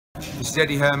This is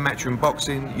Eddie Hearn, Matchroom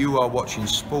Boxing. You are watching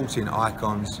Sporting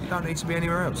Icons. You don't need to be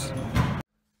anywhere else.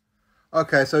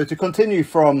 Okay, so to continue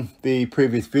from the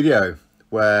previous video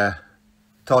where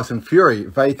Tyson Fury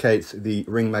vacates the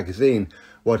Ring Magazine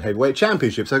World Heavyweight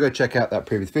Championship, so go check out that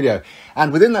previous video.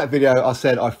 And within that video, I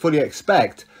said I fully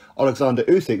expect Oleksandr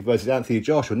Usyk versus Anthony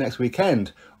Joshua next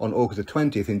weekend on August the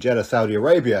 20th in Jeddah, Saudi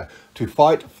Arabia, to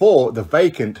fight for the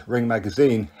vacant Ring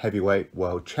Magazine Heavyweight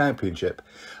World Championship.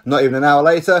 Not even an hour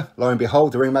later, lo and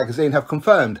behold, the Ring Magazine have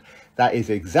confirmed that is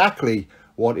exactly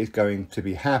what is going to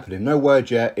be happening. No word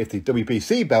yet if the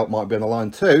WBC belt might be on the line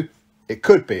too. It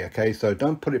could be, okay? So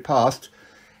don't put it past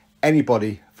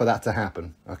anybody for that to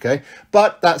happen, okay?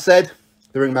 But that said,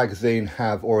 the Ring Magazine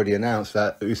have already announced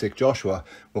that Usyk Joshua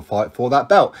will fight for that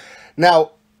belt.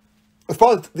 Now, as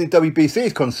far as the WBC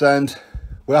is concerned,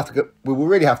 we will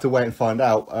really have to wait and find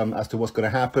out as to what's going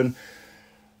to happen.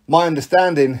 My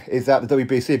understanding is that the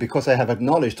WBC, because they have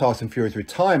acknowledged Tyson Fury's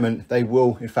retirement, they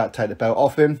will in fact take the belt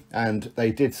off him. And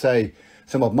they did say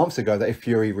some odd months ago that if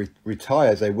Fury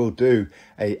retires, they will do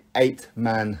a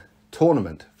 8-man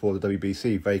tournament for the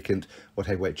WBC vacant World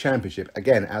Heavyweight Championship.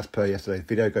 Again, as per yesterday's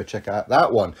video, go check out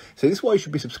that one. So this is why you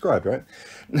should be subscribed, right?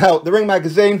 Now, the Ring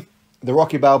Magazine, the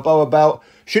Rocky Balboa belt,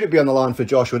 should it be on the line for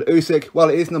Joshua and Usyk? Well,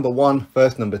 it is number 1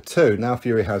 versus number 2. Now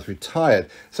Fury has retired.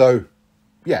 So,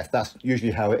 yes, that's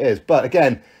usually how it is. But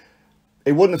again,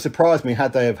 it wouldn't have surprised me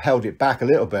had they have held it back a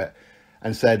little bit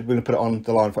and said, we're going to put it on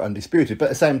the line for Undisputed. But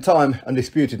at the same time,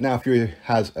 Undisputed, now Fury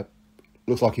has,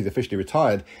 looks like he's officially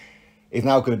retired, is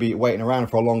now going to be waiting around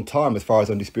for a long time as far as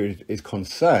Undisputed is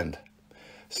concerned.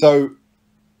 So,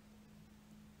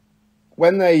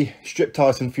 when they stripped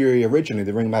Tyson Fury originally,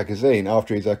 the Ring Magazine,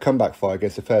 after his comeback fight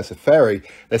against the first Fury,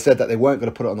 they said that they weren't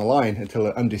going to put it on the line until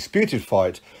an Undisputed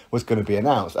fight was going to be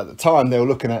announced. At the time, they were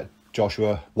looking at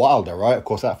Joshua Wilder, right? Of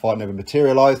course, that fight never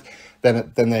materialised.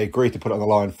 Then they agreed to put it on the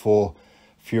line for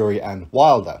Fury and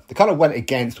Wilder. They kind of went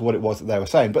against what it was that they were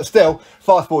saying. But still,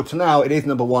 fast forward to now, it is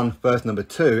number 1 versus number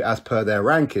 2 as per their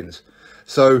rankings.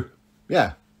 So,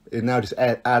 yeah, it now just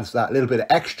adds that little bit of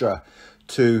extra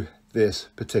to this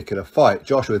particular fight.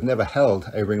 Joshua has never held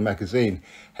a Ring Magazine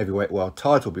Heavyweight World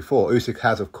title before. Usyk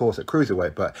has, of course, at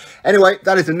Cruiserweight. But anyway,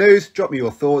 that is the news. Drop me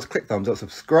your thoughts, click thumbs up,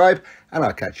 subscribe, and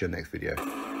I'll catch you in the next video.